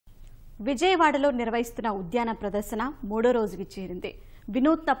విజయవాడలో నిర్వహిస్తున్న ఉద్యాన ప్రదర్శన మూడో రోజుకి చేరింది.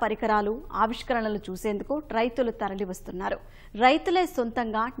 వినూత్న పరికరాలు, ఆవిష్కరణలు చూసేందుకు రైతులు తరలివస్తున్నారు. రైతులే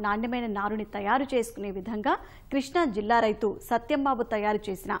సొంతంగా నాణ్యమైన నారుని తయారు చేసుకునే విధంగా కృష్ణా జిల్లా రైతు సత్యంబాబు తయారు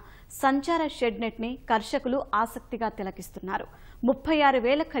చేసిన సంచార షెడ్నెట్ ని కర్షకులు ఆసక్తిగా తిలకిస్తున్నారు.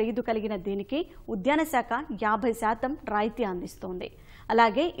 36,000 ఖరీదు కలిగిన దీనికి ఉద్యాన శాఖ 50% రాయితీ అందిస్తోంది.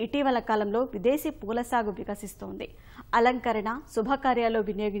 అలాగే ఇటీవల కాలంలో విదేశీ పూల సాగు వికసిస్తోంది. అలంకరణ, శుభకార్యాల్లో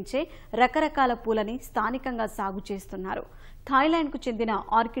వినియోగించే రకరకాల పూలని స్థానికంగా సాగు చేస్తున్నారు. థాయిలాండ్కు చెందిన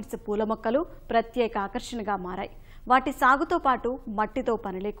ఆర్కిడ్స్ పూల మొక్కలు ప్రత్యేక ఆకర్షణగా మారాయి. వాటి సాగుతో పాటు మట్టితో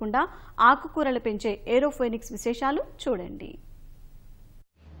పని లేకుండా ఆకుకూరలు పెంచే ఏరోపోనిక్స్ విశేషాలు చూడండి.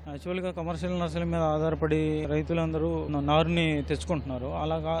 యాక్చువల్గా కమర్షియల్ నర్సరీ మీద ఆధారపడి రైతులందరూ నారుని తెచ్చుకుంటున్నారు.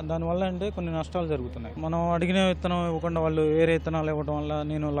 అలాగా దానివల్ల అంటే కొన్ని నష్టాలు జరుగుతున్నాయి. మనం అడిగిన విత్తనం ఇవ్వకుండా వాళ్ళు వేరే విత్తనాలు ఇవ్వడం వల్ల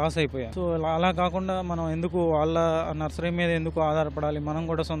నేను లాస్ అయిపోయాను. సో అలా కాకుండా మనం ఎందుకు వాళ్ళ నర్సరీ మీద ఎందుకు ఆధారపడాలి, మనం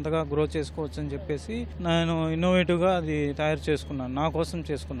కూడా సొంతగా గ్రో చేసుకోవచ్చు అని చెప్పేసి నేను ఇన్నోవేటివ్గా అది తయారు చేసుకున్నాను, నా కోసం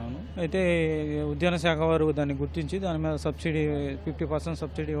చేసుకున్నాను. అయితే ఉద్యాన శాఖ వారు దాన్ని గుర్తించి దాని మీద సబ్సిడీ 50%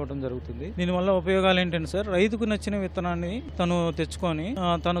 సబ్సిడీ ఇవ్వడం జరుగుతుంది. దీనివల్ల ఉపయోగాలు ఏంటంటే సార్, రైతుకు నచ్చిన విత్తనాన్ని తను తెచ్చుకొని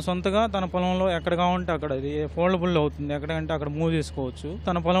తను సొంతగా తన పొలంలో ఎక్కడ కావాలంటే అక్కడ ఇది ఫోల్డబుల్ అవుతుంది, ఎక్కడంటే అక్కడ మూవ్ చేసుకోవచ్చు,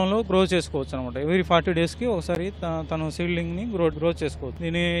 తన పొలంలో గ్రో చేసుకోవచ్చు అనమాట. ఎవ్రీ 40 days కి ఒకసారి తను సీడ్లింగ్ ని గ్రో చేసుకోవచ్చు.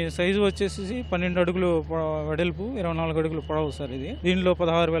 దీని సైజు వచ్చేసి 12 అడుగులు వెడల్పు, 24 అడుగులు పొడవు సార్. ఇది దీనిలో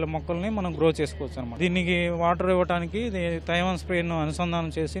 16,000 మొక్కల్ని మనం గ్రో చేసుకోవచ్చు అనమాట. దీనికి వాటర్ ఇవ్వడానికి తైవాన్ స్ప్రేయర్ ను అనుసంధానం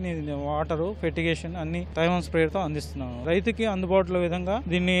చేసి వాటర్, ఫెర్టిగేషన్ అన్ని తైవాన్ స్ప్రేయర్ తో అందిస్తున్నాను. రైతుకి అందుబాటులో విధంగా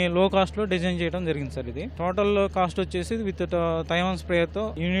దీన్ని లో కాస్ట్ లో డిజైన్ చేయడం జరిగింది సార్. ఇది టోటల్ కాస్ట్ వచ్చేసి విత్ తైవాన్ స్ప్రేయర్ తో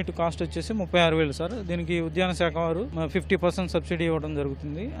యూనిట్ కాస్ట్ వచ్చేసి 36,000 సార్. దీనికి ఉద్యాన శాఖ వారు 50% సబ్సిడీ ఇవ్వడం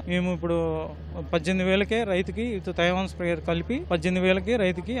జరుగుతుంది. మేము ఇప్పుడు 18,000కే రైతుకి తైవాన్ స్ప్రేయర్ కలిపి 18,000కి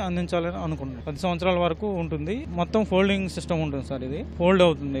రైతుకి అందించాలని అనుకుంటున్నాం. 10 సంవత్సరాల వరకు ఉంటుంది. మొత్తం ఫోల్డింగ్ సిస్టమ్ ఉంటుంది సార్. ఇది ఫోల్డ్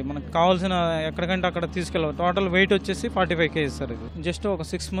అవుతుంది, మనకు కావాల్సిన ఎక్కడికంటే అక్కడ తీసుకెళ్ళాలి. టోటల్ వెయిట్ వచ్చేసి 45 kg సార్. ఇది జస్ట్ ఒక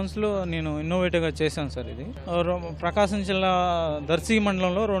 6 months లో నేను ఇన్నోవేటివ్ గా చేశాను సార్. ఇది ప్రకాశం జిల్లా దర్శి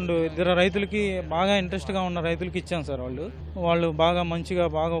మండలంలో 2 రైతులకి బాగా ఇంట్రెస్ట్ గా ఉన్న రైతులకి ఇచ్చాను సార్. వాళ్ళు బాగా మంచిగా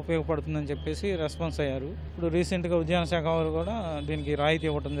బాగా ఉపయోగపడుతుందని చెప్పేసి రెస్పాన్స్ అయ్యారు. ఇప్పుడు రీసెంట్గా ఉద్యాన శాఖ వారు కూడా దీనికి రాయితీ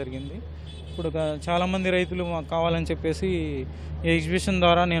ఇవ్వడం జరిగింది. ఇప్పుడు చాలామంది రైతులు మాకు కావాలని చెప్పేసి ఈ ఎగ్జిబిషన్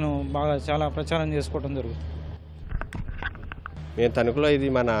ద్వారా నేను బాగా చాలా ప్రచారం చేసుకోవడం జరుగుతుంది. మేము తణుకులో ఇది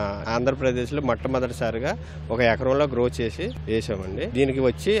మన ఆంధ్రప్రదేశ్లో మొట్టమొదటిసారిగా 1 ఎకరంలో గ్రో చేసి వేసామండి. దీనికి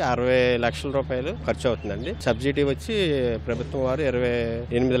వచ్చి 60 లక్షల రూపాయలు ఖర్చు అవుతుందండి. సబ్సిడీ వచ్చి ప్రభుత్వం వారు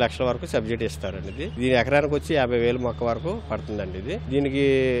 28 లక్షల వరకు సబ్సిడీ ఇస్తారండి. దీని ఎకరానికి వచ్చి 50,000 మొక్క వరకు పడుతుందండి. దీనికి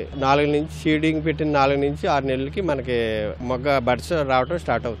 4 నుంచి సీడింగ్ పెట్టిన 4 నుంచి 6 నెలలకి మనకి మొగ్గ బడ్స్ రావడం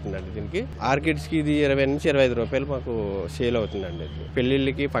స్టార్ట్ అవుతుందండి. దీనికి ఆర్కిడ్స్ కి ఇది 20 నుంచి 25 రూపాయలు మాకు సేల్ అవుతుందండి.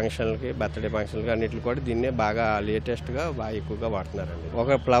 పెళ్లిళ్ళకి, ఫంక్షన్లకి, బర్త్డే ఫంక్షన్లకి అన్నిటికి కూడా దీన్నే బాగా లేటెస్ట్ గా బాగా ఎక్కువ వాడుతున్నారండి.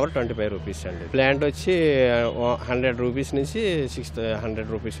 ఒక ఫ్లవర్ 25 రూపీస్ అండి. ప్లాంట్ వచ్చి 100 రూపీస్ నుంచి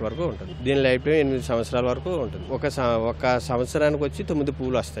 600 రూపీస్ వరకు ఉంటుంది. దీని లైఫ్ టైం 8 సంవత్సరాల వరకు ఉంటుంది. ఒక సంవత్సరానికి వచ్చి 9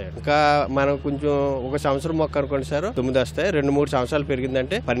 పూలు వస్తాయండి. ఇంకా మనం కొంచెం ఒక సంవత్సరం మొక్క అనుకోండి సార్, 9 వస్తాయి. 2-3 సంవత్సరాలు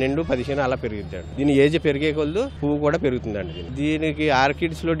పెరిగిందంటే 12, 15 అలా పెరిగిద్దండి. దీని ఏజ్ పెరిగే కొద్ది పువ్వు కూడా పెరుగుతుందండి. దీనికి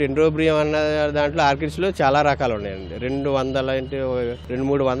ఆర్కిడ్స్ లో డెండ్రోబ్రియం అన్న దాంట్లో ఆర్కిడ్స్ లో చాలా రకాలు ఉన్నాయండి. 200 అంటే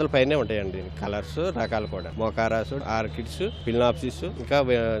 200-300 పైనే ఉంటాయండి. దీనికి కలర్స్, రకాలు కూడా మోకారాస్, ఆర్కిడ్స్, పిల్నాప్సిస్, ఇంకా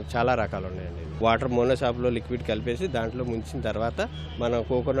చాలా రకాలు ఉన్నాయండి. వాటర్ మోనోసాప్లో లిక్విడ్ కలిపేసి దాంట్లో ముంచిన తర్వాత మనం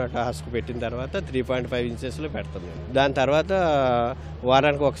కోకోనట్ హస్క్ పెట్టిన తర్వాత 3.5 inches పెడతాం. దాని తర్వాత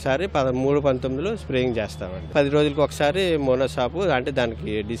వారానికి ఒకసారి 13-19లో స్ప్రేయింగ్ చేస్తామండి. 10 రోజులకి ఒకసారి మోనోసాపు, అంటే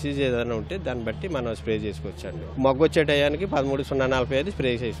దానికి డిసీజ్ ఏదైనా ఉంటే దాన్ని బట్టి మనం స్ప్రే చేసుకోవచ్చు అండి. మొగ్గు వచ్చే టయానికి 13-045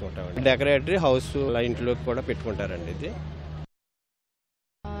 స్ప్రే చేసుకుంటామండి. డెకరేటరీ హౌస్ ఇంట్లోకి కూడా పెట్టుకుంటారండి. ఇది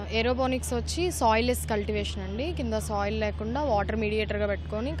ఏరోపోనిక్స్ వచ్చి సాయిల్లెస్ కల్టివేషన్ అండి. కింద సాయిల్ లేకుండా వాటర్ మీడియేటర్గా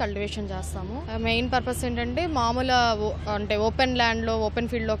పెట్టుకొని కల్టివేషన్ చేస్తాము. మెయిన్ పర్పస్ ఏంటంటే మామూలు అంటే ఓపెన్ ల్యాండ్లో, ఓపెన్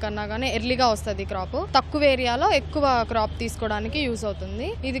ఫీల్డ్లో కన్నా కానీ ఎర్లీగా వస్తుంది క్రాప్. తక్కువ ఏరియాలో ఎక్కువ క్రాప్ తీసుకోవడానికి యూజ్ అవుతుంది.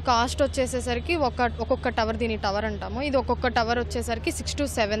 ఇది కాస్ట్ వచ్చేసేసరికి ఒక్కొక్క టవర్, దీని టవర్ అంటాము. ఇది ఒక్కొక్క టవర్ వచ్చేసరికి 6,000 to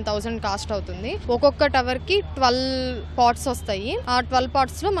 7,000 కాస్ట్ అవుతుంది. ఒక్కొక్క టవర్కి 12 pots వస్తాయి. ఆ 12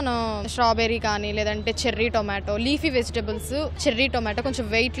 pots లో మనం స్ట్రాబెర్రీ కానీ, లేదంటే cherry tomato, leafy vegetables, cherry tomato కొంచెం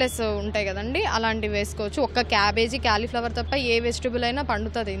వెయిట్ ఉంటాయి కదండి, అలాంటివి వేసుకోవచ్చు. ఒక్క క్యాబేజీ, క్యాలీఫ్లవర్ తప్ప ఏ వెజిటబుల్ అయినా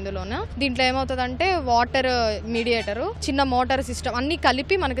పండుతుంది ఇందులోన. దీంట్లో ఏమవుతుందంటే వాటర్ మీడియేటర్, చిన్న మోటార్ సిస్టమ్ అన్ని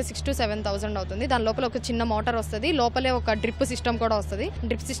కలిపి మనకి 6,000 to 7,000 అవుతుంది. దాని లోపల ఒక చిన్న మోటార్ వస్తుంది. లోపలే ఒక డ్రిప్ సిస్టమ్ కూడా వస్తుంది.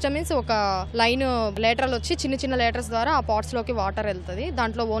 డ్రిప్ సిస్టమ్ మీన్స్ ఒక లైన్ లేటరల్ వచ్చి చిన్న లేటర్స్ ద్వారా ఆ పాట్స్ లోకి వాటర్ వెళ్తుంది.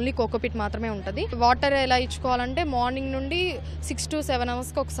 దాంట్లో ఓన్లీ కోకోపిట్ మాత్రమే ఉంటుంది. వాటర్ ఎలా ఇచ్చుకోవాలంటే మార్నింగ్ నుండి 6 to 7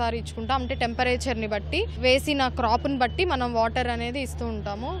 hours ఒకసారి ఇచ్చుకుంటాం. అంటే టెంపరేచర్ ని బట్టి, వేసిన క్రాప్ ని బట్టి మనం వాటర్ అనేది ఇస్తూ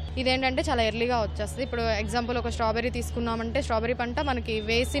ఉంటాము. ఇదేంటంటే చాలా ఎర్లీగా వచ్చేస్తుంది. ఇప్పుడు ఎగ్జాంపుల్ ఒక స్ట్రాబెర్రీ తీసుకున్నామంటే స్ట్రాబెర్రీ పంట మనకి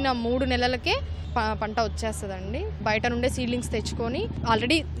వేసిన 3 నెలలకే పంట వచ్చేస్తుందండి. బయట నుండే సీడ్లింగ్స్ తెచ్చుకొని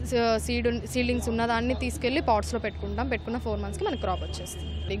ఆల్రెడీ సీడ్లింగ్స్ ఉన్నదాన్ని తీసుకెళ్లి పాట్స్లో పెట్టుకున్న 4 మంత్స్కి మనకి క్రాప్ వచ్చేస్తుంది.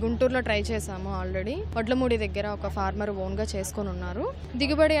 గుంటూరులో ట్రై చేసాము ఆల్రెడీ. వడ్లమూడి దగ్గర ఒక ఫార్మర్ ఓన్గా చేసుకొని ఉన్నారు.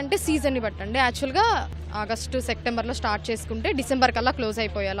 దిగుబడి అంటే సీజన్ని బట్టండి. యాక్చువల్గా ఆగస్టు సెప్టెంబర్లో స్టార్ట్ చేసుకుంటే డిసెంబర్ కల్లా క్లోజ్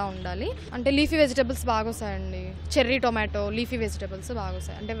అయిపోయేలా ఉండాలి. అంటే లీఫీ వెజిటబుల్స్ బాగా వస్తాయండి. చెర్రీ టొమాటో లీఫీ వెజిటబుల్స్ బాగా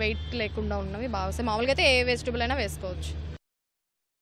వస్తాయి. అంటే వెయిట్ లేకుండా ఉన్నవి బాగా వస్తాయి. మామూలుగా అయితే ఏ వెజిటబుల్ అయినా వేసుకోవచ్చు.